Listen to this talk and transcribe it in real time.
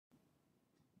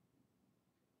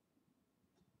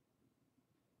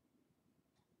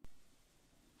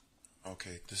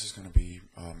Okay, this is going to be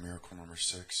miracle number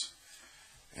 6,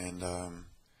 and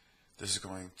this is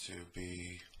going to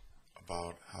be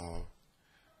about how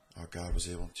God was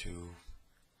able to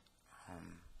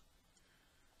um,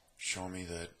 show me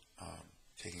that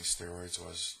taking steroids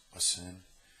was a sin,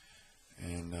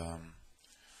 and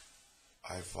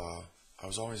I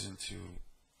was always into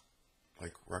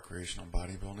like recreational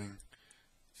bodybuilding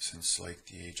since like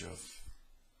the age of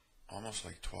almost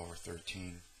like 12 or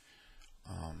 13.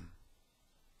 Um,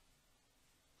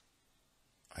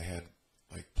 I had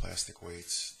like plastic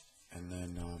weights, and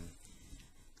then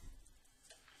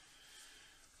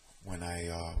when I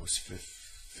was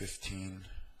 15,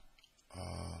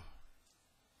 uh,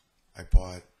 I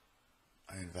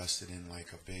invested in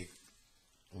like a big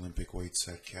Olympic weight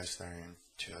set, cast iron,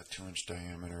 2-inch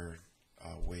diameter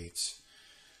weights.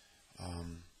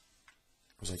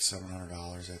 It was like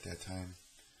 $700 at that time,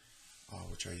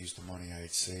 which I used the money I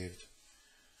had saved,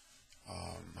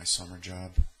 my summer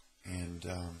job, and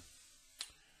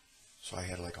so I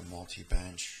had like a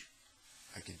multi-bench.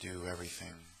 I could do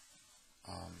everything.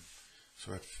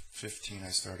 So at 15, I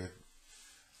started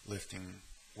lifting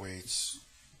weights,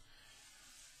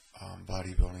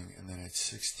 bodybuilding, and then at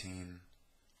 16,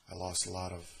 I lost a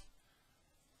lot of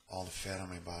all the fat on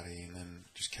my body, and then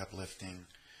just kept lifting.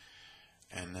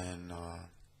 And then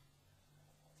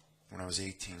when I was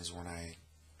 18 is when I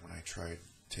tried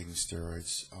taking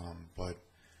steroids, but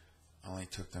I only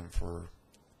took them for,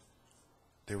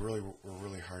 they really were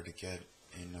really hard to get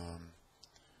in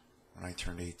when I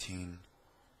turned 18,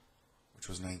 which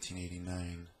was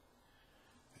 1989,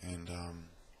 and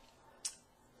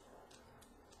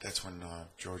that's when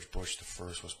George Bush the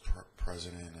first was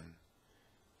president, and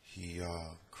he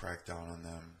cracked down on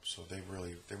them. So they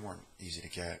weren't easy to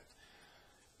get.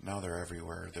 Now they're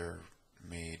everywhere. They're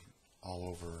made all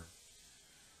over.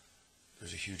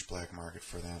 There's a huge black market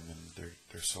for them, and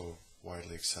they're so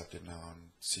widely accepted now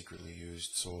and secretly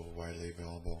used, so widely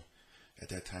available. At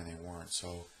that time they weren't,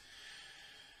 so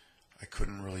I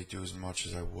couldn't really do as much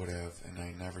as I would have, and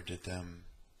I never did them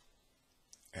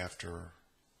after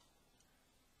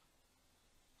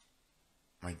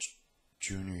my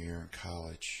junior year in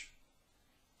college.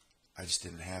 I just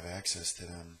didn't have access to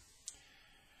them.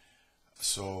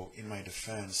 So in my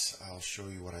defense, I'll show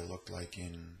you what I looked like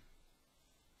in,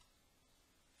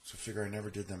 so figure I never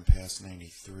did them past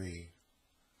 93,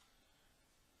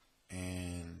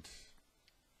 and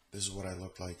this is what I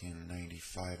looked like in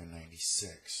 95 and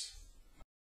 96.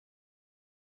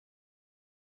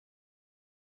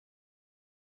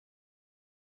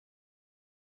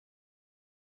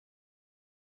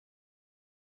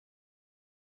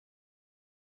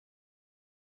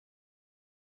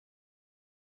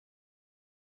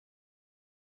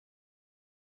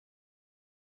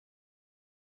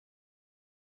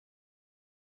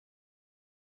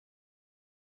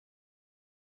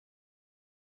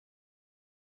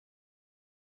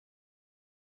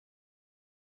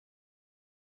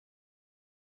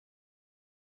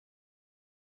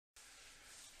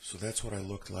 So that's what I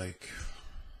looked like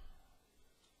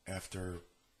after,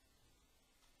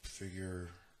 figure,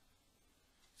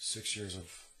 6 years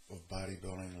of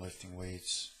bodybuilding, lifting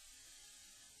weights,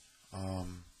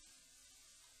 and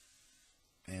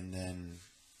then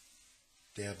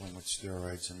dabbling with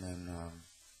steroids, and then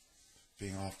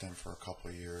being off them for a couple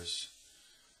of years.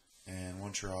 And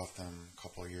once you're off them a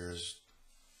couple of years,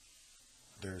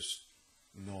 there's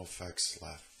no effects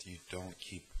left. You don't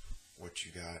keep what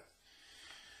you got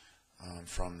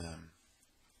from them.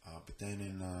 But then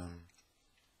in, I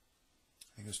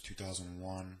think it was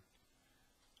 2001,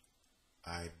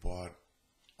 I bought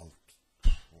a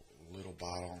little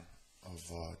bottle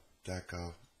of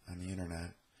Deca on the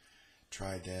internet,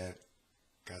 tried that,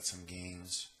 got some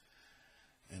gains,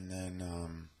 and then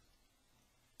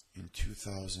in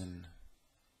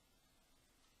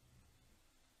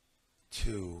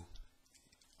 2002,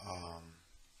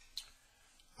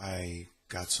 I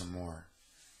got some more,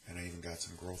 and I even got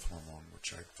some growth hormone,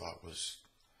 which I thought was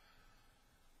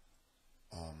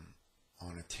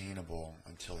unattainable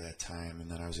until that time. And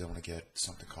then I was able to get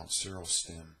something called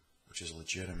Stim, which is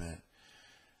legitimate,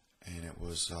 and it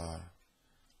was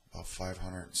about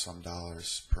 $500 and some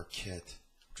per kit,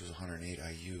 which was 108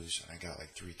 IUs, and I got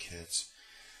like 3 kits.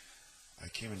 I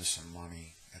came into some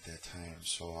money at that time,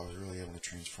 so I was really able to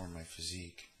transform my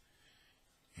physique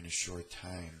in a short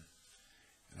time.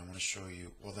 And I'm going to show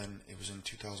you, well then it was in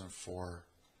 2004,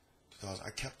 I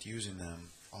kept using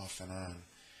them off and on,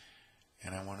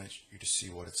 and I wanted you to see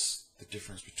what it's, the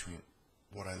difference between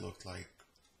what I looked like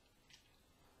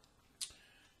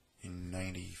in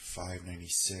 95,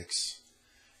 96,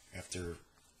 after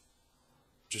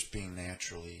just being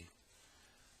naturally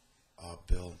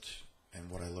built and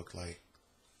what I look like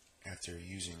after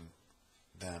using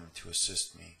them to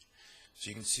assist me. So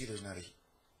you can see there's not a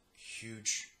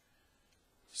huge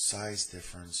size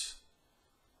difference,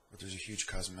 but there's a huge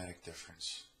cosmetic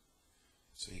difference.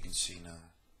 So you can see now.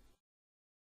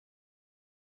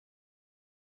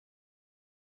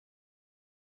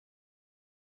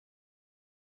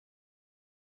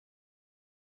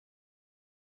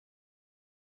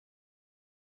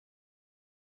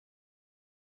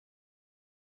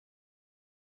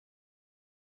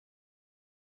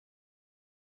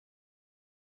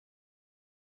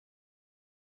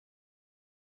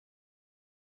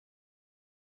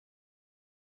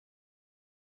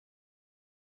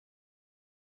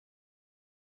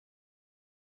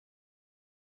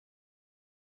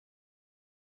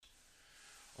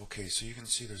 Okay, so you can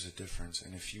see there's a difference,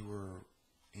 and if you were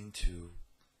into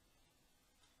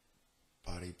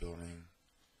bodybuilding,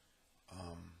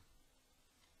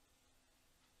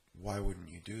 why wouldn't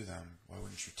you do them? Why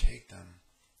wouldn't you take them?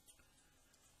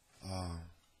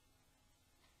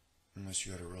 Unless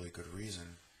you had a really good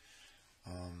reason.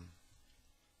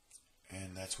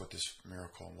 And that's what this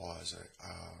miracle was.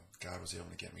 God was able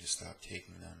to get me to stop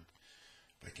taking them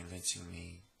by convincing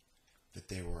me that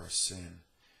they were a sin.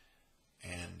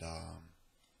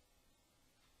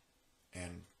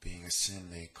 And being a sin,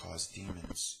 they cause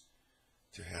demons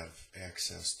to have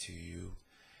access to you.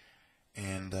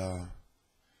 And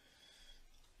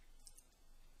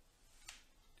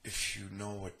if you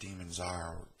know what demons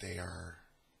are, they are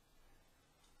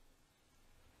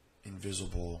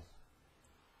invisible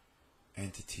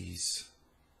entities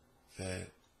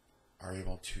that are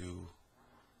able to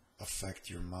affect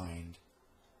your mind,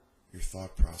 your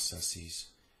thought processes,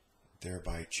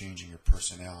 thereby changing your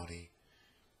personality,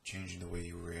 changing the way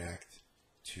you react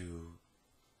to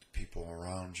the people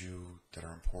around you that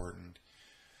are important,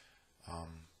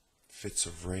 fits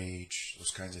of rage, those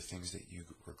kinds of things that you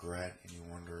regret and you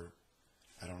wonder,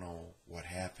 I don't know what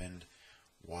happened,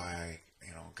 why I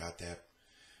got that.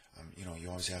 You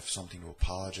always have something to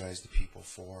apologize to people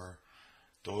for.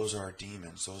 Those are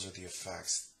demons. Those are the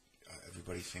effects.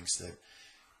 Everybody thinks that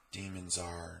demons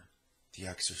are the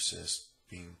exorcist,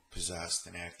 being possessed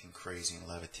and acting crazy and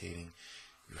levitating,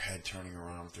 your head turning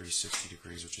around 360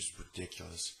 degrees, which is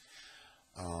ridiculous.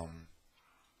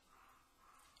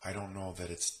 I don't know that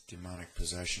it's demonic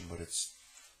possession, but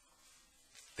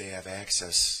they have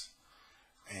access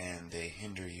and they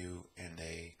hinder you and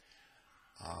they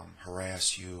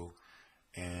harass you,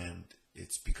 and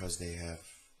it's because they have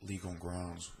legal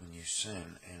grounds when you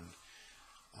sin, and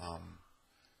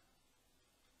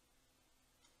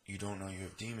you don't know you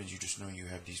have demons, you just know you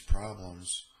have these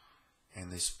problems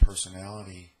and this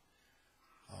personality.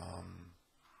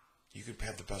 You could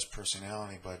have the best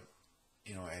personality, but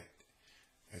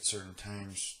at certain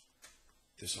times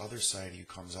this other side of you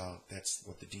comes out. That's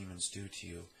what the demons do to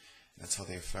you. That's how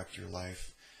they affect your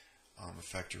life,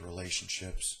 affect your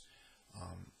relationships,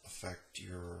 affect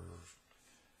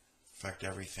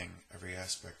everything, every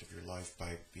aspect of your life,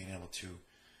 by being able to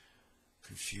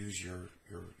confuse your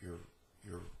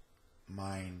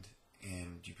mind,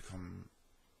 and you become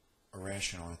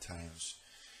irrational at times.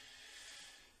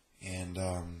 And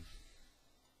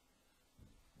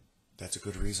that's a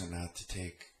good reason not to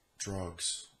take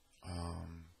drugs,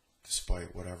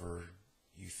 despite whatever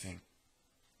you think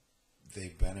they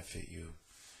benefit you.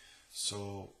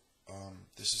 So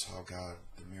this is how God,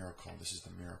 this is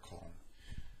the miracle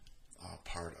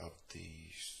part of the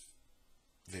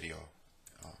video.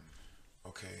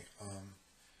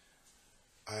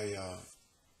 I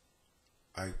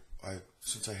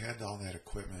since I had all that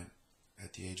equipment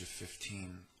at the age of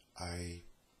 15, I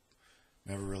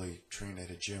never really trained at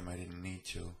a gym. I didn't need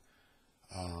to.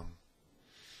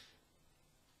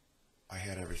 I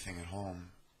had everything at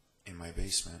home in my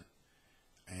basement,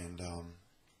 and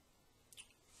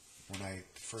the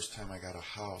first time I got a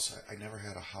house, I never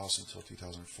had a house until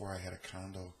 2004. I had a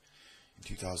condo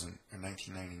in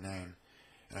 1999,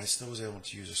 and I still was able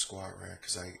to use a squat rack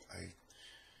because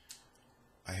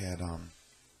I had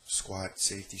squat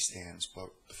safety stands. But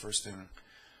the first thing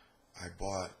I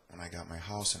bought when I got my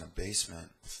house in a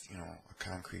basement with a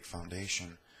concrete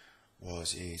foundation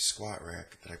was a squat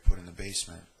rack that I put in the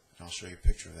basement, and I'll show you a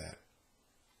picture of that.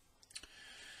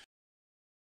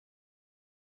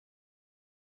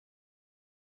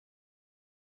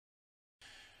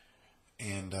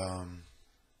 And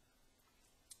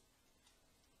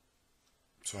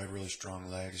so I had really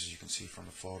strong legs, as you can see from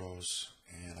the photos,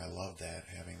 and I love that,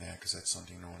 having that, because that's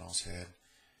something no one else had.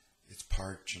 It's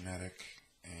part genetic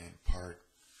and part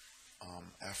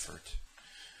effort,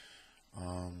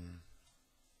 and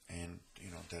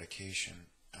dedication.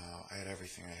 I had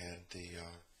everything. I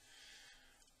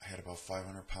had about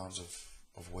 500 pounds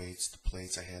of weights. The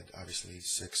plates, I had obviously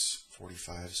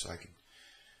 645, so I could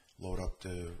load up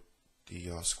the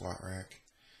squat rack.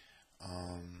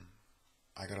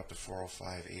 I got up to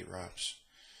 405, 8 reps.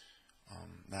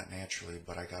 Not naturally,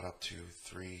 but I got up to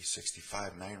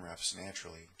 365, 9 reps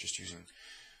naturally, just using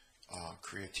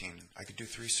creatine. I could do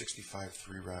 365,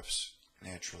 3 reps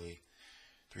naturally,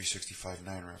 365,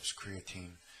 9 reps,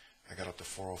 creatine. I got up to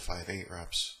 405, 8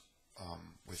 reps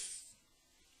with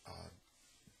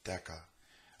DECA.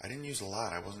 I didn't use a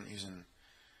lot. I wasn't using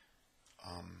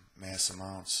mass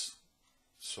amounts,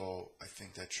 so I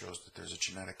think that shows that there's a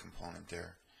genetic component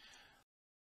there.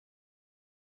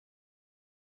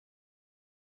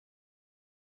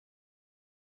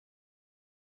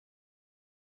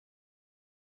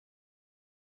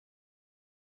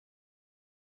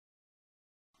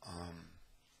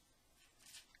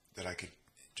 That I could,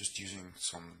 just using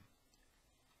some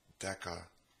DECA,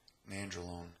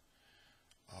 nandrolone,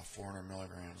 400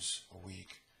 milligrams a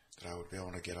week, that I would be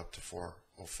able to get up to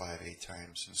 405, 8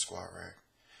 times in the squat rack.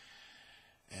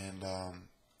 And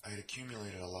I had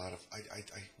accumulated a lot of,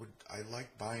 I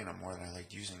liked buying them more than I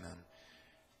liked using them.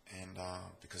 And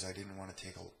because I didn't want to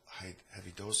take a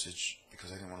heavy dosage,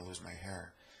 because I didn't want to lose my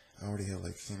hair. I already had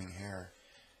like thinning hair,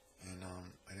 and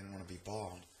I didn't want to be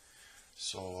bald.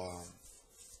 So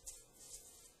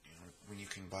when you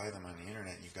can buy them on the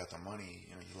internet and you've got the money,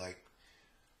 you like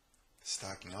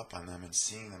stocking up on them and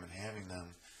seeing them and having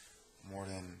them more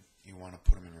than you want to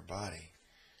put them in your body,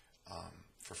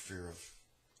 for fear of,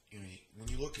 when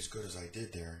you look as good as I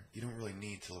did there, you don't really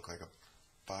need to look like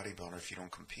a bodybuilder if you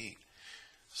don't compete.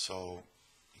 So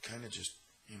you kind of just,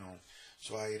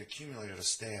 so I had accumulated a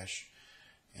stash,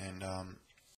 and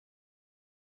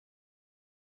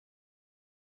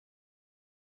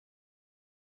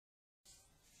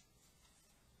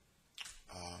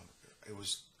it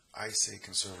was, I say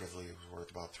conservatively, it was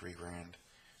worth about $3 grand.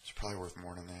 It's probably worth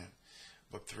more than that,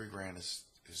 but $3 grand is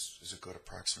a good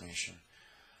approximation.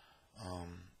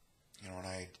 And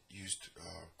I had used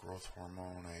growth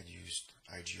hormone, I had used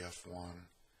IGF-1,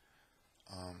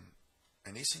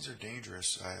 and these things are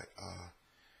dangerous. I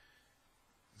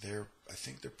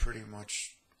think they're pretty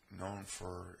much known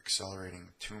for accelerating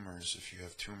tumors if you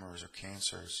have tumors or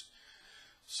cancers.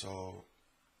 So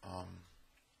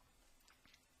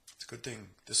it's a good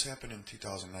thing. This happened in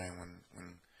 2009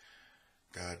 when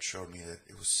God showed me that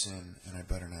it was sin and I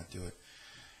better not do it.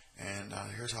 And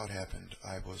here's how it happened.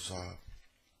 I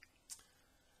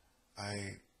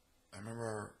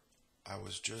remember I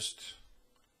was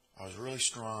really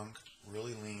strong,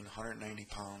 really lean, 190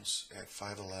 pounds at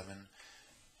 5'11",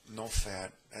 no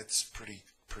fat. That's pretty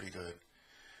good.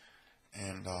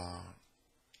 And I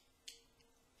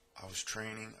was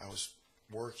training, I was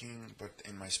working, but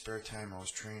in my spare time I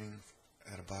was training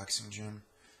at a boxing gym,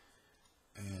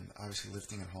 and obviously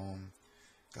lifting at home.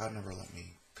 God never let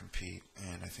me compete,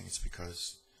 and I think it's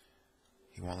because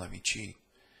He won't let me cheat.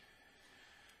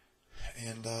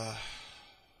 And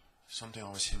something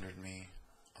always hindered me,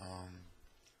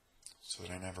 so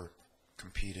that I never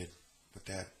competed with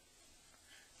that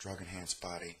drug-enhanced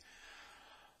body.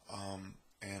 And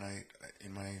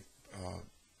in my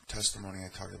testimony, I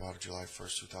talked about July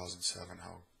 1st, 2007,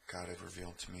 how God had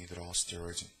revealed to me that all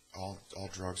steroids, all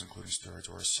drugs, including steroids,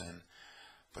 were a sin.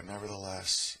 But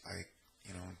nevertheless, I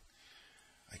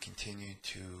continued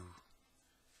to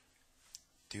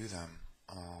do them.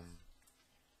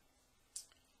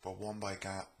 But one by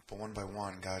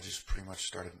one, God just pretty much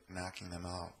started knocking them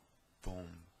out. Boom,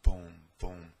 boom,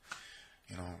 boom.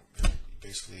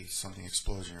 Basically something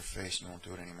explodes in your face and you won't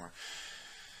do it anymore.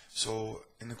 So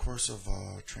in the course of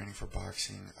training for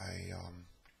boxing,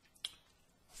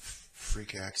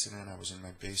 freak accident. I was in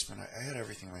my basement. I had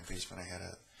everything in my basement. I had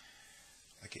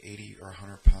like an 80 or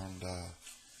 100 pound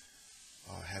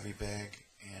heavy bag,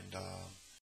 and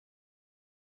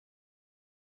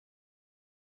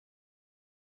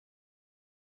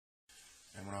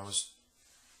when I was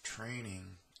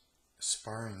training,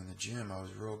 sparring in the gym, I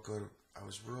was real good.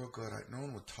 No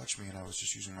one would touch me, and I was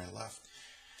just using my left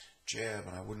jab,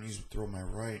 and I wouldn't throw my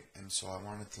right. And so I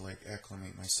wanted to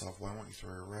acclimate myself. Why won't you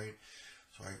throw your right?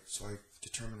 So I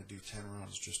determined to do 10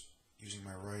 rounds just using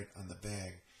my right on the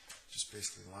bag, just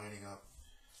basically lining up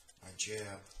my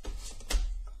jab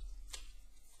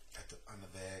on the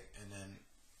bag, and then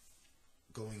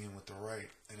going in with the right.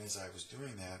 And as I was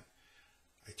doing that,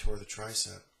 I tore the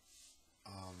tricep.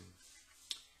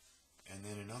 And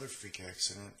then another freak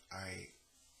accident.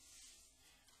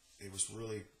 It was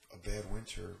really a bad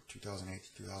winter, 2008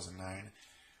 to 2009.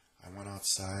 I went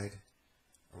outside.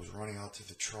 I was running out to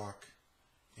the truck,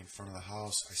 in front of the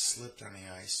house. I slipped on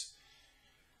the ice,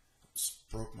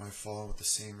 broke my fall with the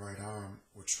same right arm,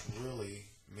 which really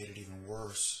made it even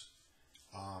worse.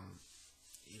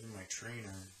 Even my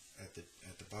trainer at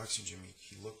the boxing gym,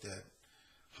 he looked at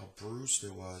how bruised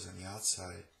it was on the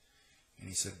outside, and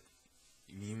he said,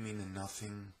 "You mean that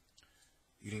nothing?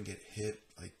 You didn't get hit?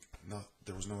 Like, no,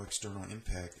 there was no external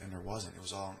impact?" And there wasn't. It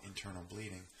was all internal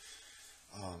bleeding,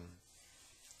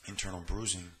 internal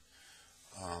bruising.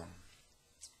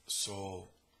 So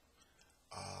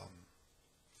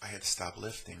I had to stop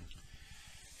lifting,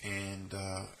 and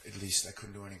at least I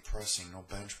couldn't do any pressing. No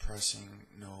bench pressing,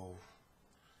 no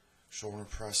shoulder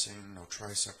pressing, no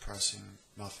tricep pressing,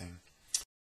 nothing.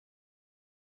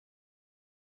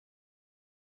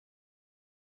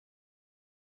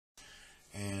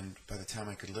 And by the time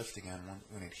I could lift again,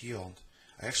 when it healed,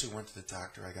 I actually went to the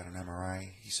doctor. I got an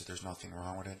MRI. He said there's nothing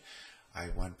wrong with it. I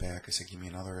went back. I said, give me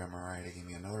another MRI. They gave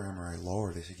me another MRI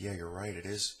lower. They said, yeah, you're right. It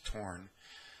is torn.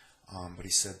 But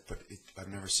he said, I've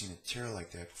never seen it tear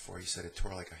like that before. He said it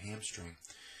tore like a hamstring.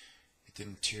 It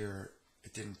didn't tear.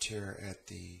 It didn't tear at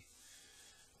the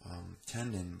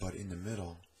tendon, but in the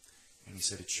middle. And he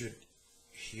said it should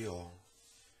heal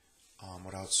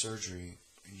without surgery.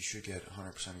 You should get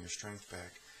 100% of your strength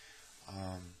back.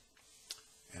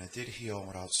 And it did heal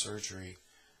without surgery.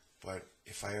 But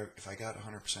if I got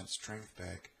 100% strength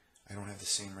back, I don't have the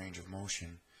same range of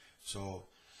motion. So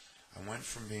I went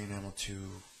from being able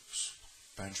to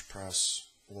bench press,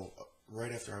 well,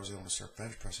 right after I was able to start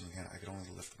bench pressing again, I could only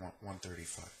lift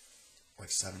 135, like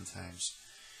 7 times.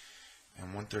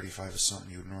 And 135 is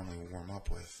something you would normally warm up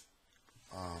with.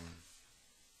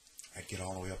 I'd get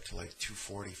all the way up to like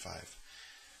 245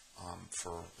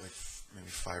 for like maybe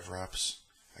 5 reps.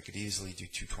 I could easily do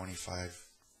 225,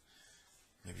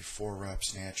 maybe 4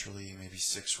 reps naturally, maybe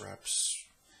 6 reps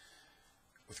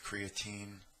with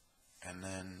creatine, and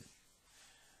then,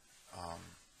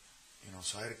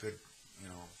 so I had a good,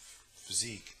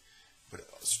 physique, but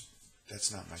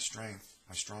that's not my strength.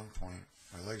 My strong point,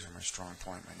 my legs are my strong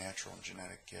point, my natural and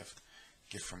genetic gift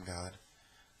from God.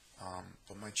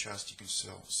 But my chest, you can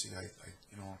still see, I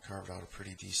carved out a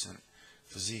pretty decent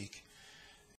physique.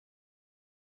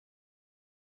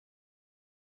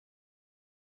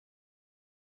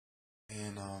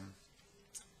 And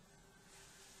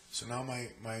so now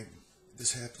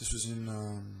this was in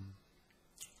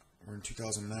we're in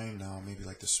 2009 now, maybe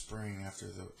like the spring after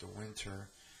the winter.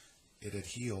 It had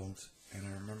healed, and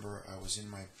I remember I was in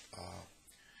my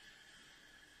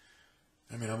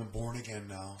I'm born again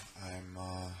now. I'm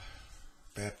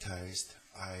baptized.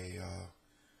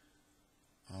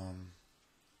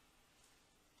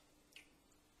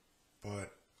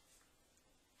 But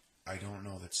I don't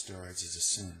know that steroids is a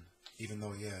sin. Even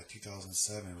though,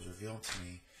 2007 it was revealed to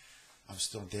me, I'm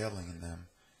still dabbling in them,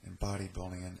 in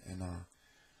bodybuilding,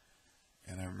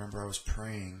 and I remember I was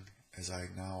praying, as I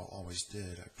now always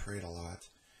did. I prayed a lot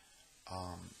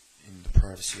in the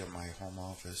privacy of my home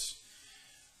office.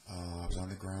 I was on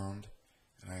the ground,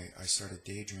 and I started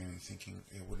daydreaming, thinking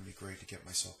it wouldn't be great to get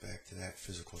myself back to that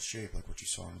physical shape, like what you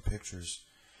saw in the pictures.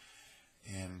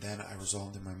 And then I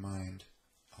resolved in my mind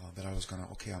that I was I'm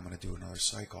going to do another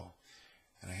cycle.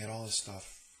 And I had all this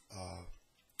stuff, I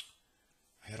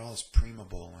had all this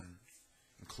Primobolan,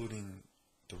 including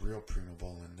the real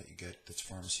Primobolan that you get that's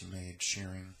pharmacy made,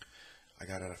 shearing. I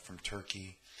got it from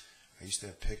Turkey. I used to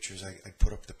have pictures. I'd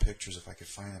put up the pictures if I could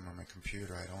find them on my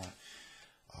computer. I don't.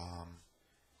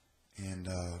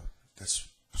 That's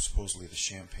supposedly the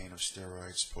champagne of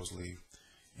steroids. Supposedly,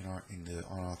 in the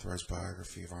unauthorized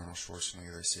biography of Arnold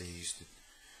Schwarzenegger, they say he used to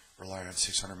rely on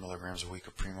 600 milligrams a week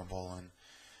of Primobolan.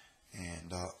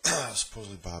 And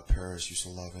supposedly Bob Paris used to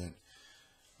love it.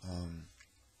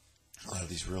 A lot of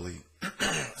these really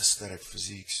aesthetic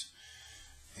physiques.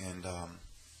 And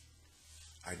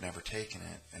I'd never taken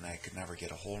it, and I could never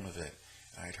get a hold of it.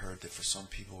 And I'd heard that for some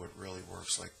people it really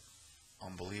works like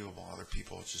unbelievable. Other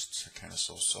people it's just kind of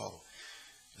so-so.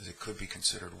 It could be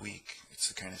considered weak. It's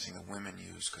the kind of thing that women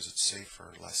use because it's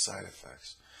safer, less side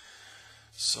effects.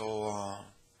 So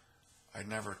I'd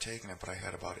never taken it, but I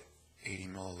had about 80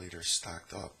 milliliters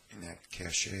stocked up in that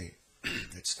cachet,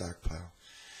 that stockpile.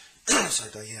 So I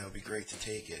thought, it would be great to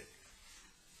take it.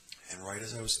 And right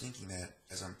as I was thinking that,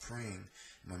 as I'm praying,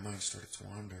 my mind started to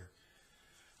wander.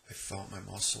 I felt my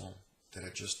muscle that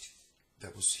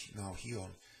was now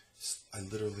healed. I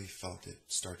literally felt it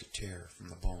start to tear from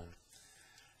the bone.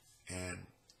 And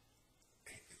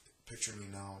picture me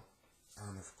now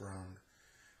on the ground,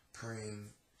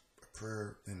 praying a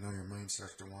prayer, and now your mind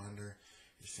starts to wander.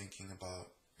 You're thinking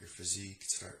about your physique.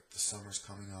 The summer's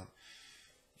coming up.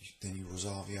 Then you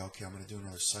resolve, I'm going to do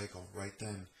another cycle. Right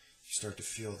then, you start to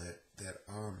feel that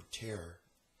arm tear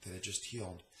that had just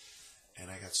healed.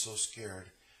 And I got so scared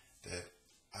that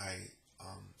I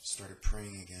started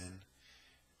praying again,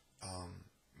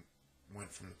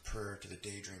 went from the prayer to the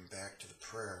daydream back to the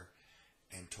prayer,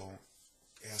 and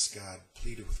asked God,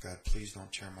 pleaded with God, please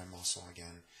don't tear my muscle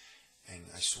again. And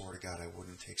I swore to God I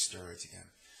wouldn't take steroids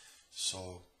again.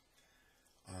 So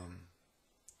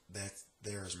that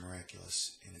there is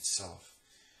miraculous in itself.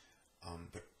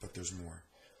 But there's more.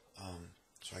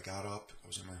 So I got up, I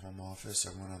was in my home office, I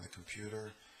went on the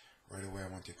computer, right away I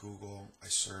went to Google, I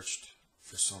searched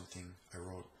for something, I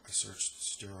searched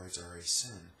steroids are a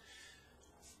sin,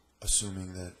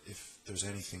 assuming that if there's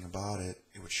anything about it,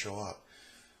 it would show up.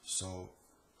 So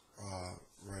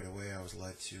right away I was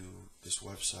led to this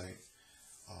website,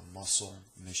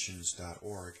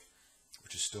 musclemissions.org,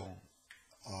 which is still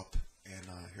up, and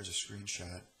here's a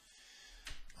screenshot.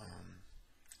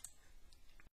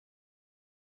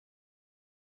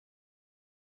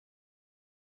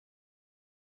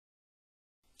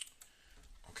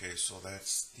 Okay, so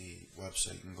that's the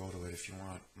website. You can go to it if you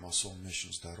want,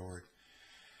 musclemissions.org.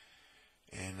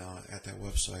 And at that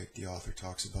website, the author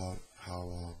talks about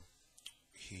how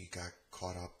he got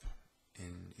caught up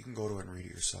in, you can go to it and read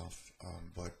it yourself,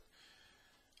 but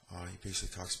he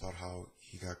basically talks about how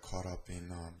he got caught up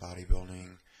in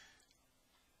bodybuilding,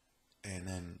 and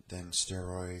then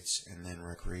steroids, and then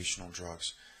recreational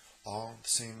drugs, all the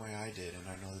same way I did. And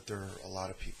I know that there are a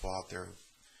lot of people out there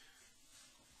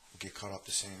who get caught up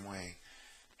the same way,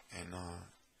 and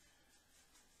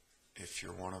if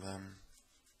you're one of them,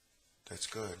 that's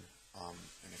good,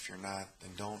 and if you're not,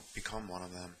 then don't become one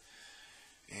of them.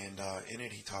 And in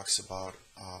it he talks about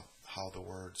how the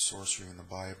word sorcery in the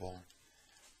Bible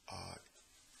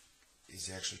is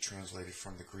actually translated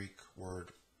from the Greek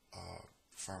word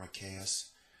pharmakeia,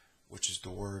 which is the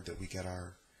word that we get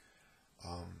our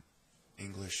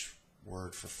English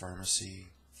word for pharmacy,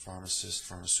 pharmacist,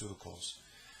 pharmaceuticals.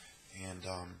 And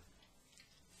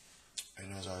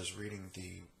as I was reading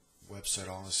the website,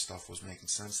 all this stuff was making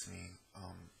sense to me.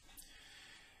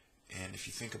 And if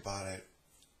you think about it,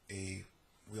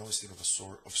 we always think of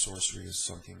sorcery as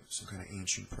some kind of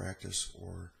ancient practice,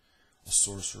 or a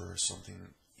sorcerer or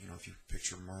something. You know, if you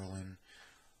picture Merlin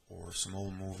or some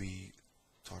old movie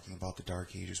talking about the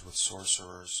Dark Ages with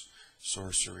sorcerers,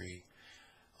 sorcery,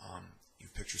 you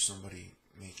picture somebody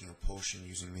making a potion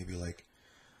using maybe like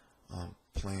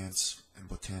plants and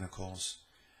botanicals.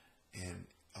 And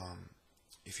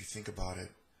if you think about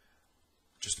it,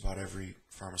 just about every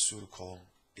pharmaceutical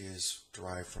is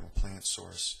derived from a plant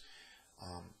source.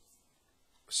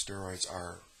 Steroids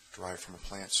are derived from a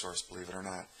plant source, believe it or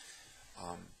not.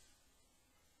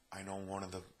 I know one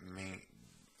of the main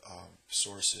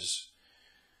sources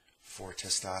for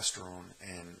testosterone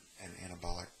and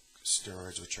anabolic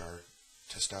steroids, which are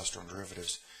testosterone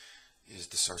derivatives, is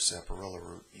the sarsaparilla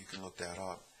root. You can look that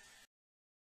up.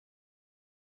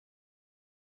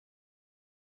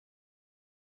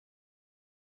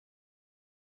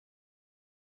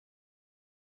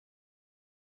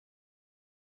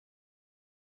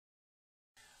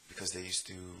 Because they used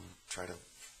to try to,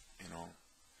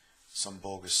 some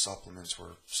bogus supplements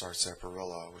were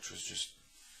sarsaparilla, which was just,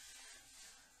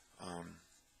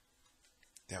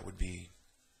 that would be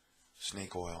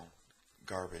snake oil,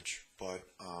 garbage. But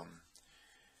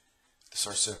the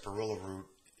sarsaparilla root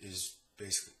is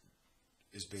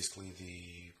basically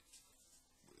the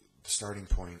starting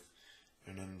point,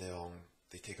 and then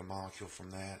they take a molecule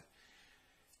from that,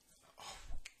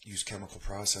 use chemical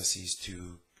processes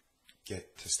to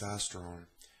get testosterone,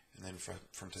 and then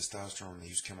from testosterone they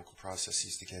use chemical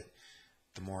processes to get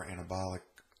the more anabolic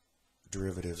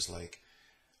derivatives like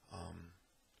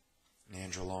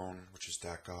nandrolone, which is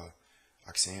DECA,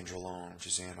 oxandrolone, which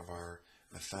is Anavar,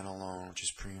 methanolone, which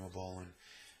is Primobolan.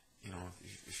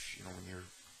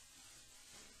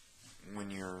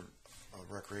 When you're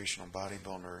a recreational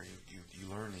bodybuilder, you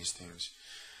learn these things.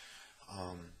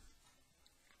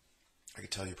 I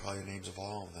could tell you probably the names of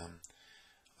all of them.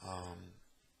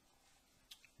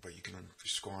 But you can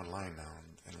just go online now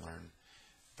and learn.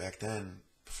 Back then,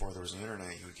 before there was the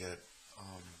internet, you would get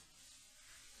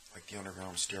like the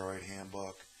Underground Steroid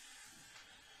Handbook,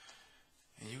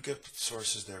 and you get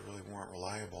sources that really weren't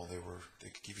reliable. They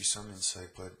could give you some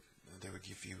insight, but they would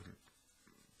give you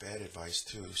bad advice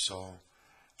too. So,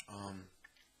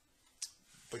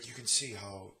 but you can see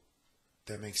how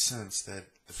that makes sense, that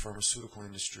the pharmaceutical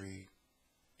industry,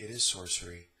 it is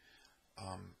sorcery.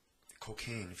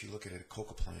 Cocaine, if you look at it, a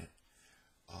coca plant,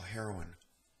 heroin,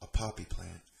 a poppy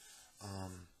plant,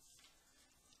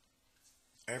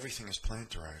 everything is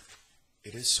plant derived.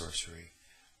 It is sorcery.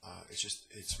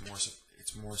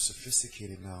 it's more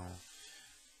sophisticated now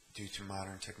due to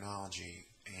modern technology,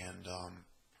 and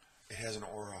it has an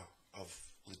aura of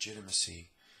legitimacy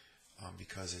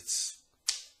because it's,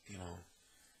 you know,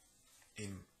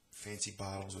 in fancy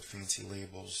bottles with fancy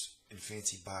labels, in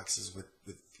fancy boxes with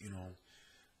you know,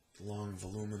 long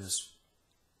voluminous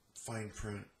fine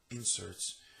print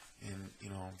inserts, and you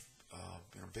know,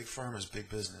 big pharma is big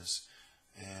business,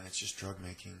 and it's just drug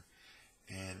making.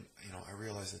 And you know, I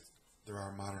realize that there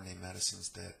are modern day medicines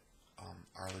that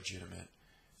are legitimate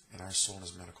and are sold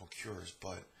as medical cures,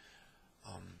 but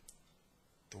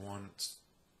the ones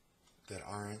that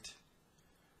aren't,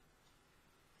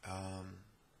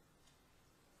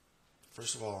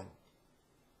 first of all,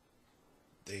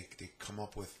 they come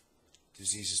up with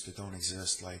diseases that don't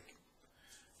exist, like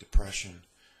depression,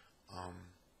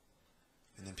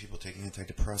 and then people take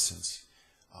antidepressants.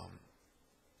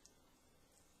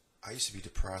 I used to be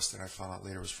depressed, and I found out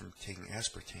later it was from taking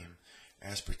aspartame.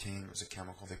 Aspartame was a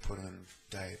chemical they put in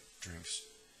diet drinks.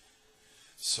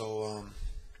 So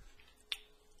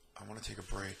I want to take a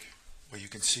break, but you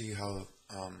can see how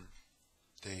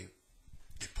they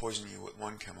poison you with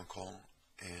one chemical,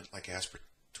 and like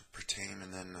aspartame,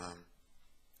 and then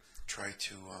try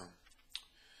to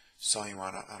sell you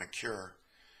on a cure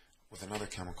with another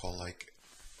chemical like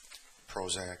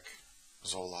Prozac,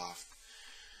 Zoloft,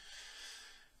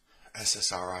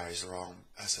 SSRIs. They're all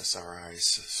SSRIs,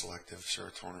 selective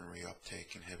serotonin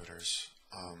reuptake inhibitors,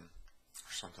 or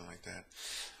something like that.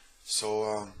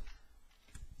 So,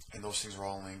 and those things are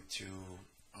all linked to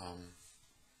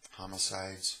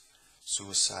homicides,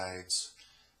 suicides,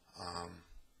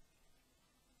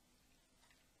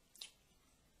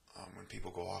 when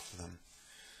people go off of them.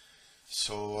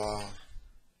 So,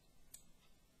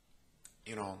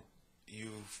 you know,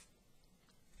 you've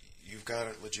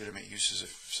got legitimate uses.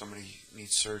 If somebody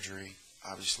needs surgery,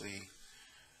 obviously,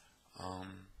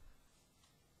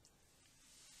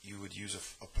 you would use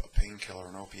a painkiller,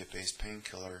 an opiate-based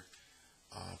painkiller,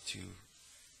 to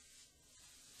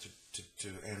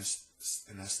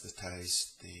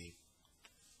anesthetize the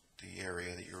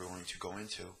area that you're going to go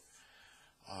into,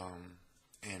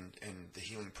 and the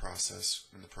healing process.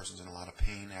 When the person's in a lot of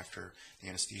pain after the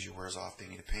anesthesia wears off, they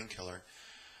need a painkiller.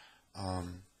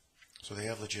 So they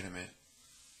have legitimate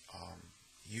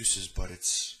uses, but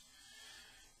it's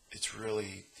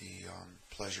really the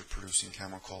pleasure-producing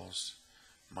chemicals,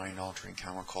 mind-altering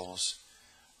chemicals,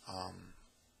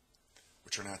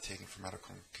 which are not taken for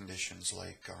medical conditions,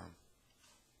 like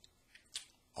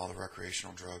all the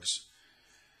recreational drugs,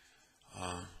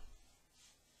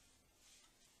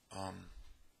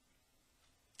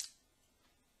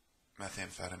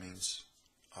 methamphetamines,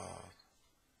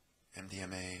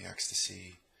 MDMA,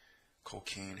 ecstasy,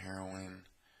 cocaine, heroin,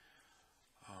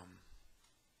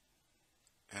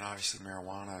 and obviously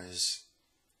marijuana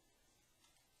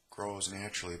grows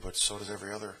naturally, but so does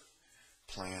every other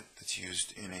plant that's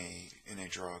used in a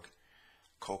drug.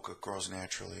 Coca grows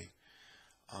naturally.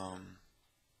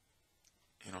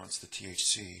 You know, it's the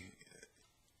THC.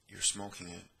 You're smoking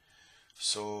it.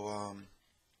 So,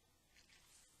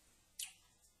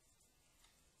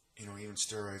 you know, even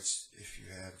steroids,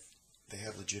 they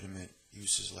have legitimate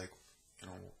uses, like, you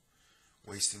know,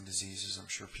 wasting diseases. I'm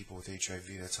sure people with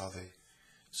HIV, that's how they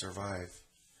survive,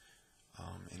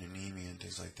 and anemia and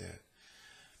things like that.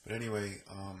 But anyway,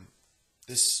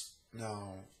 this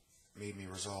now made me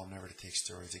resolve never to take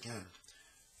steroids again,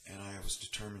 and I was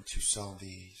determined to sell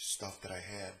the stuff that I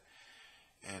had.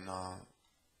 And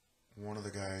one of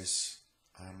the guys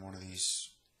on one of these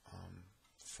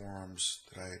forums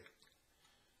that I had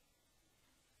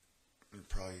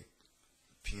probably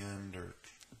PM'd or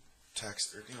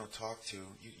text or, you know, talked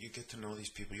to, you get to know these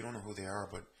people. You don't know who they are,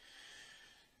 but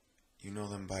you know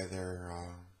them by their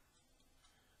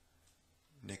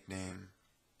nickname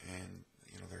and,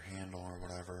 you know, their handle or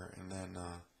whatever, and then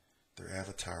their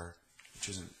avatar, which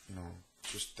isn't, you know,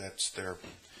 just that's their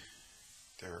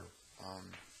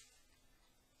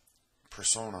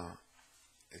persona.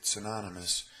 It's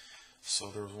anonymous. So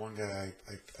there was one guy,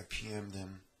 I PM'd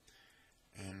him,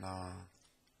 and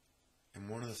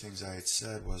one of the things I had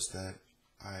said was that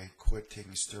I quit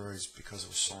taking steroids because it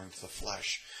was sowing to the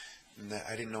flesh. And that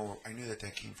I didn't know, I knew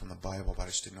that came from the Bible, but I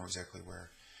just didn't know exactly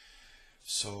where.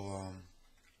 So,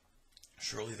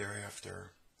 shortly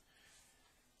thereafter,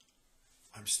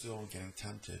 I'm still getting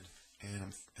tempted,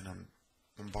 and I'm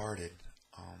bombarded,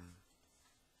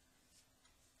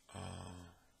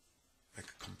 like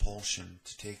a compulsion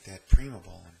to take that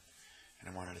Primobolan, and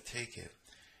I wanted to take it.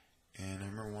 And I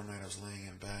remember one night I was laying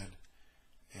in bed,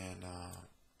 and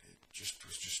it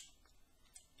was just,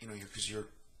 you know, because you're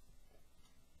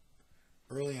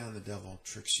early on the devil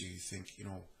tricks you. You think,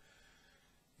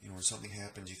 when something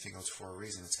happens, you think, oh, it's for a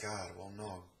reason. It's God. Well,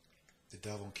 no. The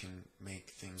devil can make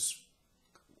things,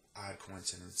 odd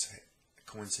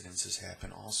coincidences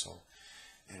happen also.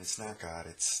 And it's not God.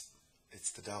 It's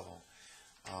the devil.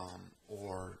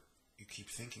 Or you keep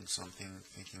thinking something,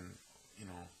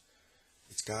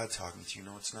 it's God talking to you.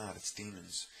 No, it's not. It's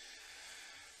demons.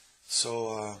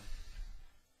 So,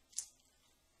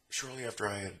 shortly after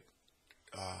I had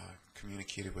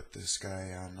communicated with this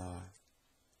guy on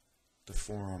the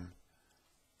forum,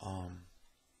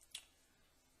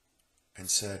 and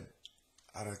said,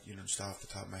 just off the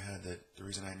top of my head, that the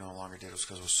reason I no longer did it was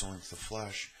because I was sowing to the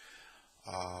flesh.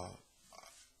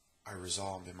 I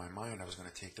resolved in my mind I was going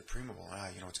to take the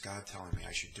Primobolan. It's God telling me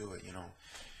I should do it.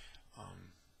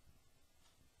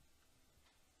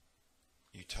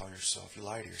 You tell yourself, you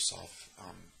lie to yourself,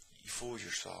 you fool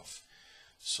yourself.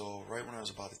 So right when I was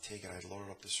about to take it, I loaded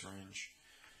up the syringe,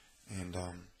 and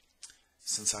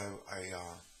since I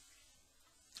was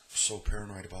so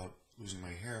paranoid about losing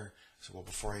my hair, I said, well,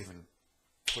 before I even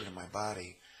put it in my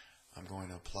body, I'm going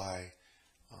to apply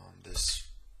this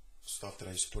stuff that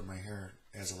I used to put in my hair,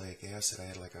 azelaic acid. I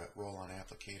had like a roll-on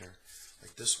applicator,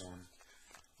 like this one,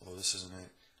 although this isn't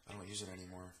it. I don't use it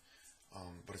anymore,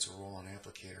 but it's a roll-on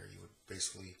applicator. You would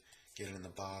basically get it in the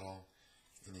bottle,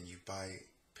 and then you pay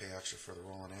extra for the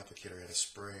roll-on applicator. I had a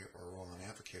spray or a roll-on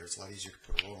applicator. It's a lot easier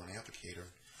to put a roll-on applicator,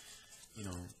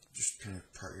 just kind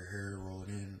of part your hair, roll it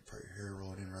in, part your hair,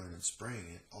 roll it in, rather than spraying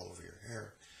it all over your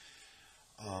hair.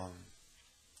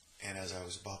 And as I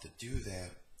was about to do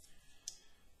that,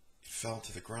 it fell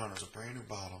to the ground. It was a brand new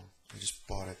bottle. I just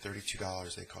bought it,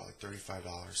 $32. They call it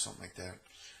 $35, something like that.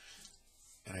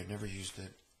 And I'd never used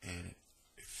it, and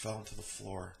it fell to the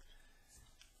floor,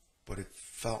 but it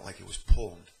felt like it was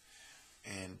pulled.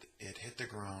 And it hit the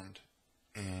ground,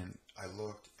 and I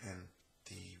looked, and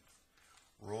the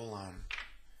roll-on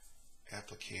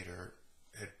applicator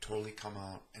had totally come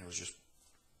out, and it was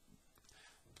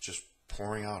just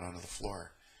pouring out onto the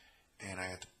floor. And I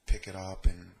had to pick it up,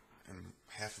 and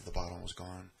half of the bottle was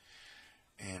gone,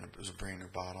 and it was a brand new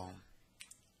bottle.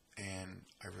 And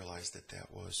I realized that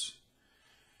that was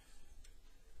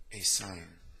a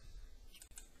sign.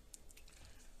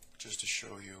 Just to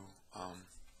show you,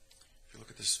 if you look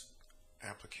at this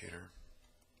applicator,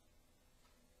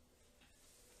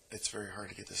 it's very hard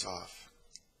to get this off.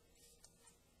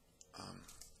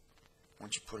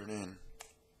 Once you put it in,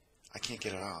 I can't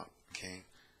get it out, okay?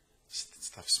 This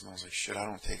stuff smells like shit. I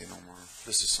don't take it no more.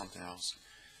 This is something else.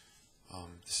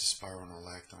 This is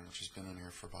spironolactone, which has been in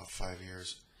here for about 5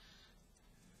 years.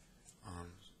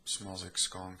 Smells like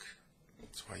skunk.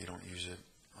 That's why you don't use it.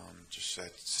 Just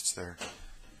sits there.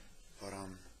 But,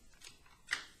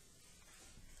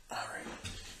 alright.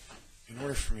 In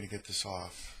order for me to get this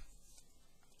off,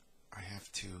 I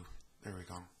have to, there we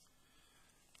go.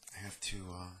 I have to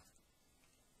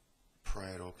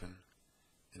pry it open,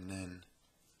 and then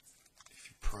if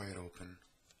you pry it open,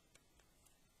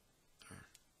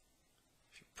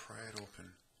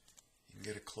 you can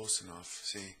get it close enough.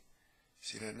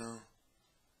 See that now?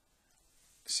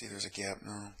 See, there's a gap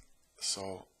now,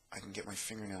 so I can get my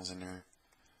fingernails in there.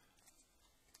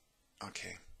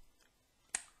 Okay,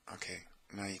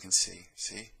 now you can see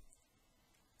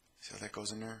how that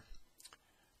goes in there?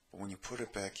 But when you put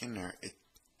it back in there,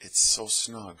 it's so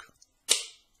snug.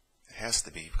 It has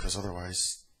to be, because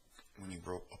otherwise, when you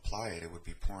apply it, it would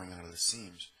be pouring out of the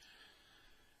seams.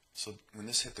 So when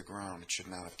this hit the ground, it should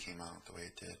not have came out the way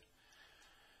it did.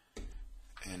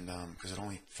 And because it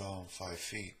only fell 5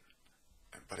 feet,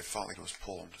 but it felt like it was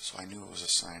pulled. So I knew it was a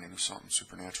sign. I knew something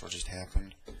supernatural just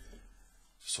happened.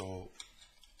 So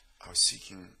I was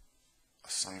seeking a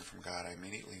sign from God. I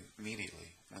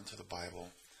immediately went to the Bible,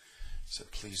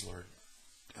 said, please, Lord,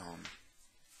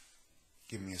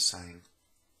 give me a sign.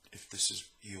 If this is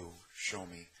you, show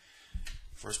me.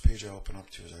 First page I open up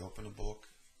to is I open a book.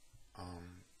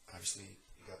 Obviously,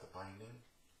 you got the binding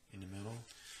in the middle.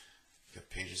 You got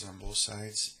pages on both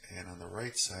sides. And on the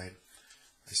right side,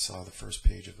 I saw the first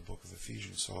page of the book of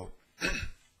Ephesians. So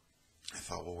I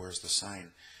thought, well, where's the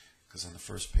sign? Because on the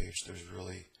first page, there's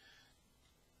really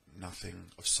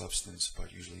nothing of substance,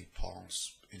 but usually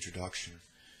Paul's introduction,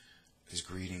 his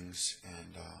greetings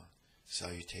and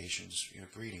salutations,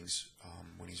 greetings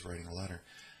when he's writing a letter.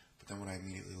 But then when I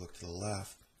immediately looked to the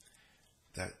left,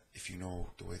 that if you know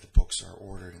the way the books are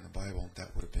ordered in the Bible,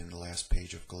 that would have been the last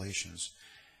page of Galatians.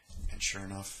 And sure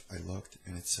enough, I looked,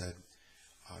 and it said,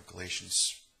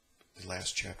 Galatians, the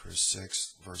last chapter is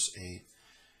 6, verse 8.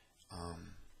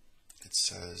 It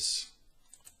says,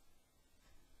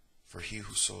 for he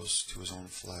who sows to his own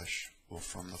flesh will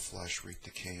from the flesh reap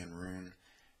decay and ruin,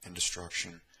 and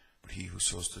destruction, but he who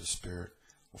sows to the Spirit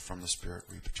will from the Spirit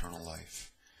reap eternal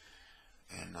life.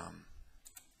 And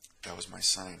that was my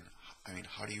sign. I mean,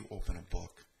 how do you open a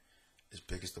book as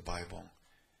big as the Bible,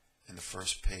 and the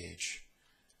first page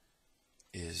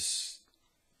is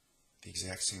the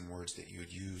exact same words that you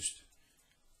had used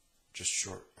just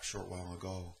a short while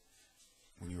ago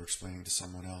when you were explaining to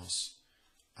someone else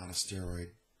on a steroid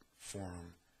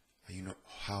forum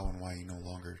how and why you no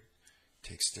longer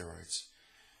take steroids.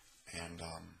 And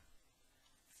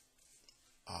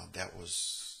that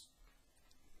was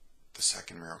the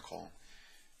second miracle.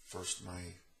 First,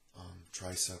 my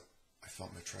tricep, I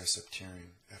felt my tricep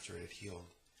tearing after it had healed.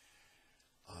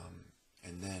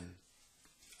 And then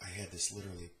I had this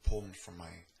literally pulled from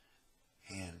my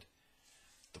hand,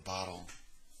 the bottle,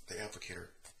 the applicator,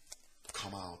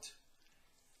 come out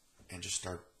and just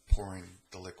start pouring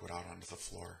the liquid out onto the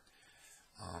floor.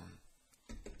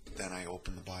 Then I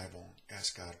opened the Bible,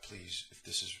 asked God, please, if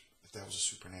that was a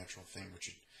supernatural thing, which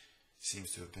it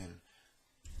seems to have been,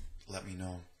 let me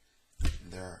know.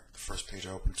 And there, the first page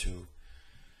I opened to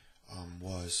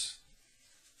was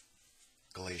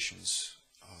Galatians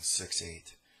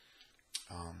 6:8,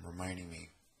 reminding me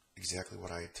exactly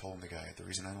what I had told the guy. The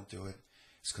reason I don't do it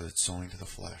is because it's sowing to the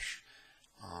flesh.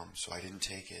 So I didn't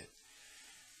take it.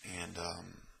 And the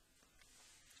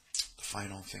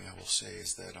final thing I will say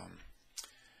is that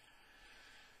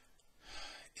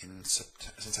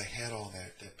since I had all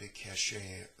that big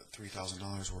cachet,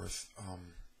 $3,000 worth,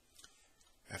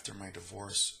 after my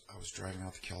divorce, I was driving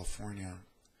out to California,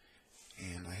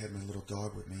 and I had my little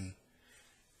dog with me,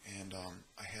 and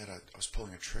I was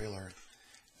pulling a trailer,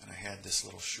 and I had this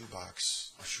little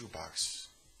shoebox, the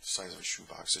size of a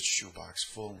shoebox, it's a shoebox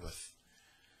full with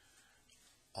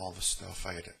all the stuff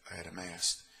I had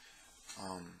amassed.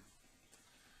 I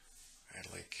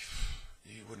had, like,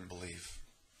 you wouldn't believe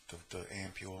the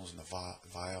ampules and the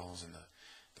vials and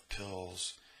the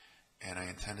pills, and I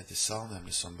intended to sell them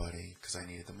to somebody because I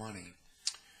needed the money.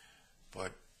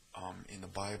 But in the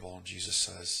Bible, Jesus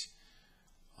says,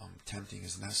 tempting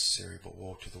is necessary, but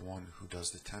woe to the one who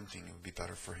does the tempting. It would be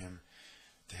better for him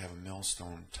to have a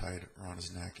millstone tied around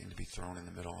his neck and to be thrown in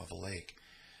the middle of a lake,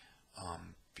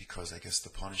 because I guess the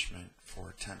punishment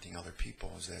for tempting other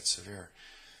people is that severe.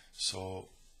 So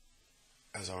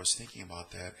as I was thinking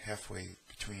about that, halfway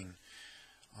between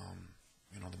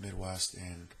the Midwest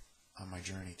and on my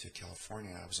journey to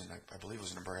California, I believe it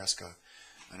was in Nebraska,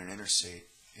 on an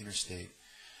interstate.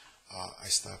 I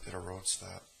stopped at a road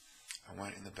stop. I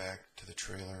went in the back to the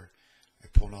trailer. I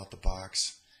pulled out the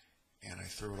box, and I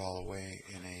threw it all away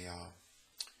in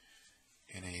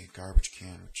a garbage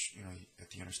can. Which, at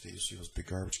the interstate you see those big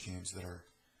garbage cans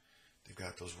they've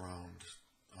got those round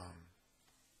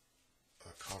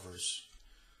covers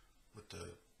with the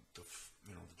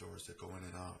doors that go in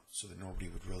and out, so that nobody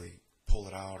would really pull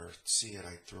it out or see it.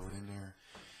 I threw it in there.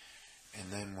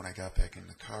 And then when I got back in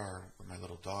the car with my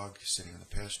little dog sitting in the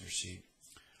passenger seat,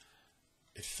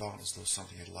 it felt as though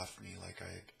something had left me, like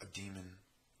a demon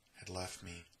had left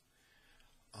me.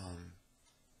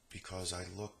 Because I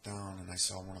looked down and I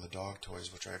saw one of the dog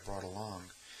toys which I had brought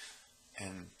along,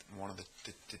 and one of the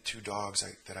two dogs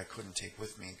that I couldn't take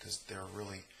with me because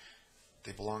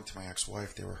they belonged to my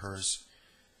ex-wife. They were hers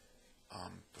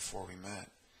before we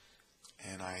met,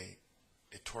 and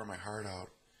it tore my heart out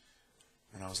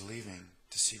when I was leaving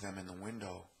to see them in the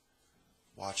window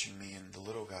watching me and the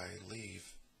little guy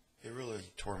leave. It really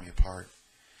tore me apart.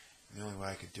 And the only way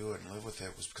I could do it and live with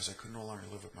it was because I could no longer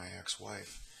live with my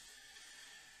ex-wife.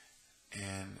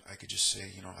 And I could just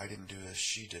say, I didn't do this,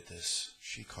 she did this,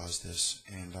 she caused this.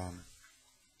 And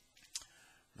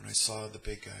when I saw the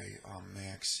big guy,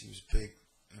 Max, he was big,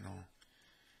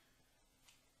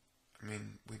 I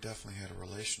mean, we definitely had a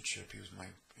relationship. He was my,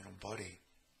 buddy.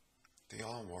 They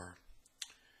all were.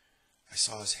 I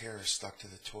saw his hair stuck to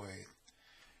the toy,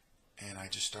 and I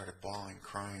just started bawling,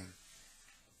 crying.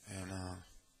 And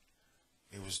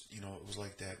it was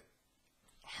like that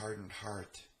hardened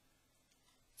heart.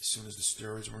 As soon as the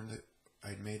steroids were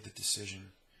I'd made the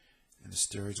decision, and the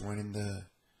steroids went in the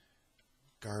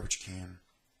garbage can,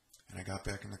 and I got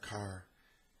back in the car.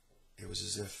 It was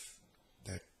as if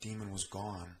that demon was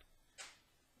gone.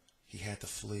 He had to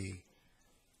flee,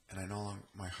 and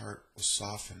my heart was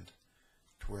softened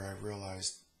to where I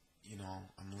realized,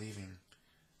 I'm leaving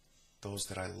those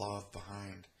that I love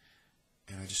behind,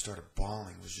 and I just started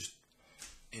bawling. It was just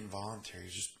involuntary,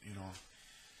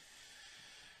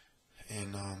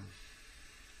 and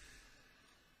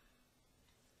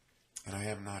I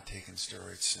have not taken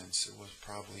steroids since. It was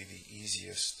probably the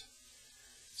easiest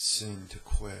sin to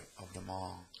quit of them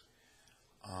all,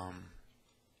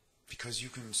 because you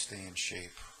can stay in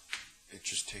shape it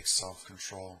just takes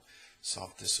self-control,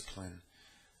 self-discipline,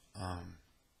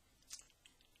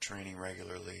 training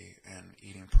regularly, and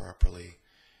eating properly.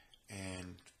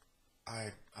 And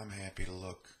I'm happy to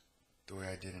look the way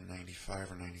I did in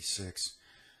 95 or 96.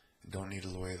 I don't need to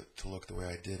look the way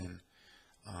I did in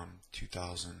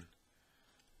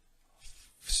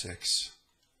 2006.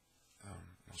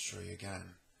 I'll show you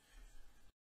again.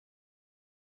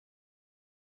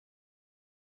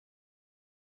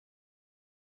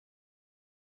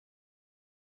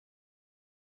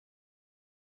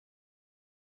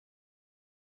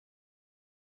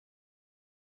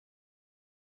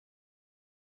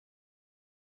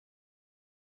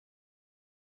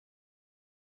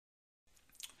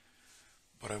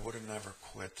 But I would have never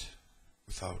quit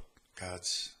without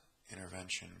God's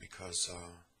intervention, because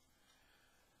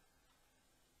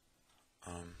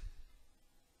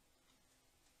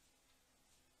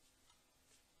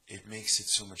it makes it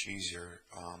so much easier.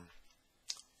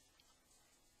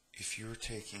 If you're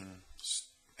taking,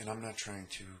 and I'm not trying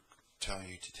to tell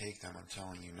you to take them, I'm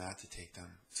telling you not to take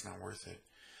them. It's not worth it.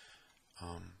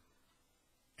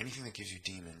 Anything that gives you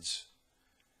demons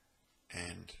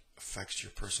and affects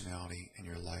your personality and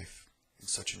your life in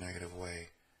such a negative way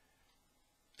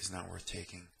is not worth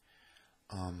taking.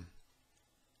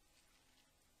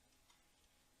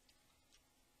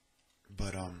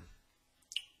 But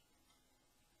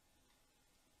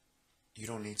you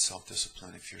don't need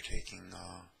self-discipline if you're taking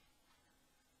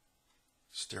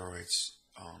steroids.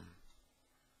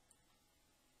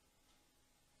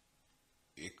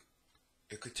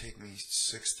 It could take me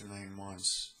 6 to 9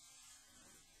 months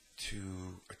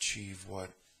to achieve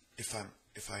what, if I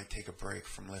take a break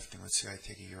from lifting, let's say I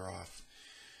take a year off,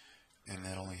 and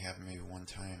that only happened maybe one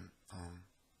time,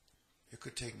 it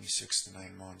could take me 6 to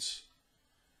 9 months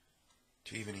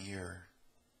to even a year,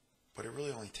 but it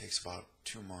really only takes about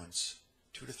 2 months,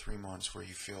 2 to 3 months, where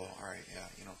you feel, all right, yeah,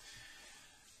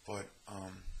 but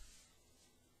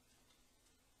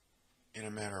in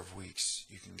a matter of weeks,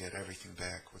 you can get everything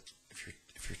back with if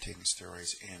you're taking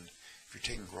steroids. And if you're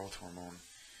taking growth hormone,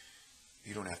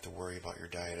 you don't have to worry about your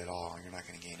diet at all. You're not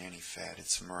going to gain any fat.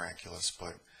 It's miraculous,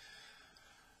 but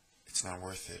it's not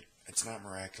worth it. It's not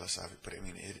miraculous, but I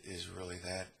mean, it is really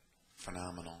that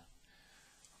phenomenal.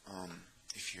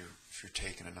 If you're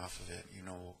taking enough of it, and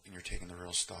you're taking the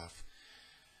real stuff.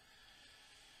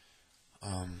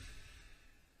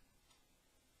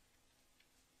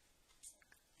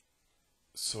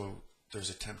 So there's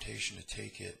a temptation to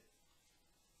take it.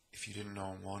 If you didn't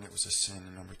know, one, it was a sin,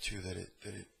 and number two, that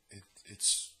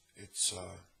it's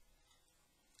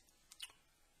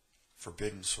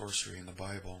forbidden sorcery in the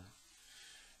Bible,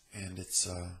 and it's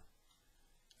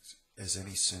as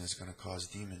any sin is going to cause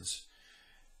demons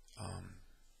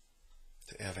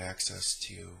to have access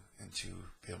to you and to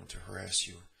be able to harass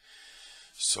you.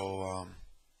 So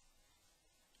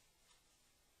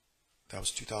that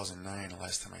was 2009, the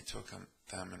last time I took them,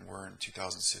 and we're in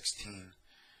 2016.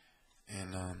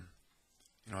 And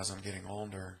as I'm getting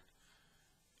older,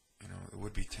 it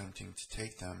would be tempting to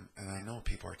take them, and I know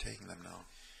people are taking them now.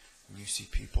 When you see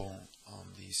people,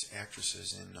 these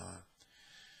actresses in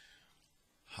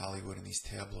Hollywood and these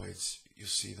tabloids, you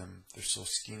see them, they're so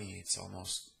skinny, it's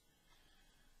almost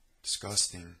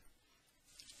disgusting.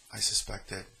 I suspect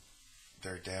that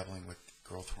they're dabbling with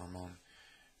growth hormone.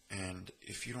 And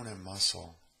if you don't have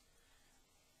muscle,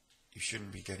 you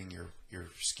shouldn't be getting your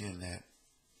skin that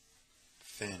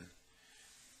thin.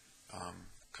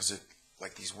 Because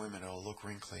like these women, it'll look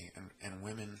wrinkly. And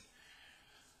women,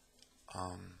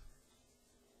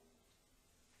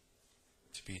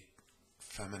 to be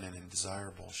feminine and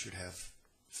desirable, should have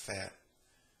fat.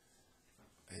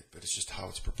 But it's just how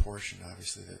it's proportioned,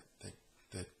 obviously, that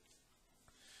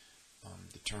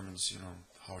determines,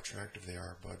 how attractive they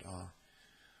are. But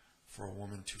for a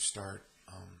woman to start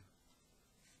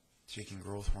taking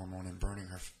growth hormone and burning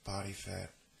her body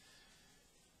fat,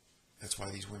 that's why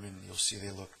these women, you'll see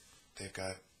they look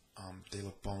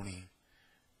bony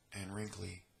and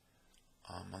wrinkly,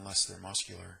 unless they're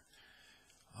muscular.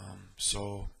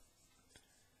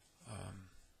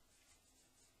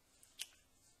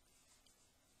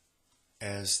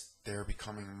 As they're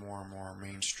becoming more and more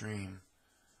mainstream,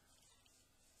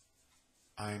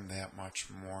 I'm that much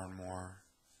more and more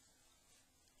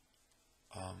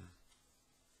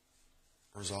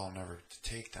resolved never to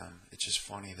take them. It's just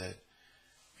funny that,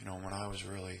 when I was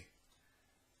really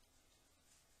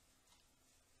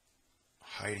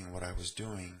hiding what I was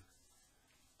doing,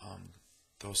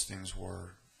 those things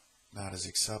were not as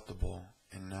acceptable,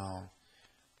 and now,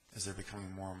 as they're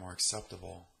becoming more and more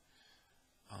acceptable,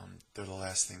 they're the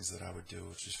last things that I would do,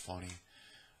 which is funny.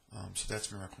 So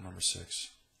that's miracle number 6.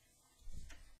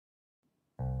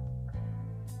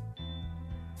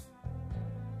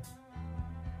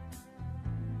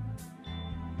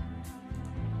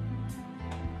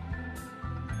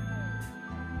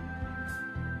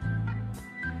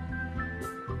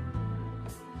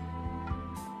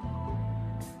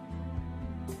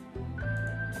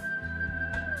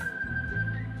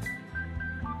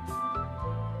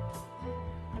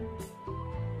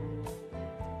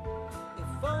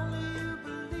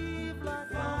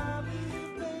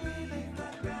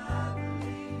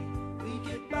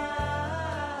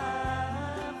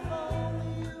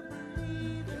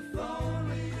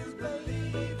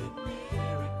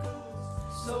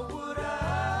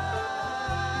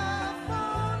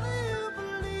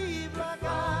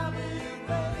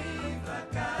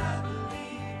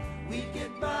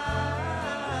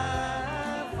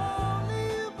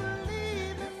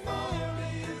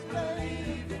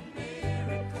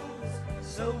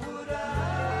 So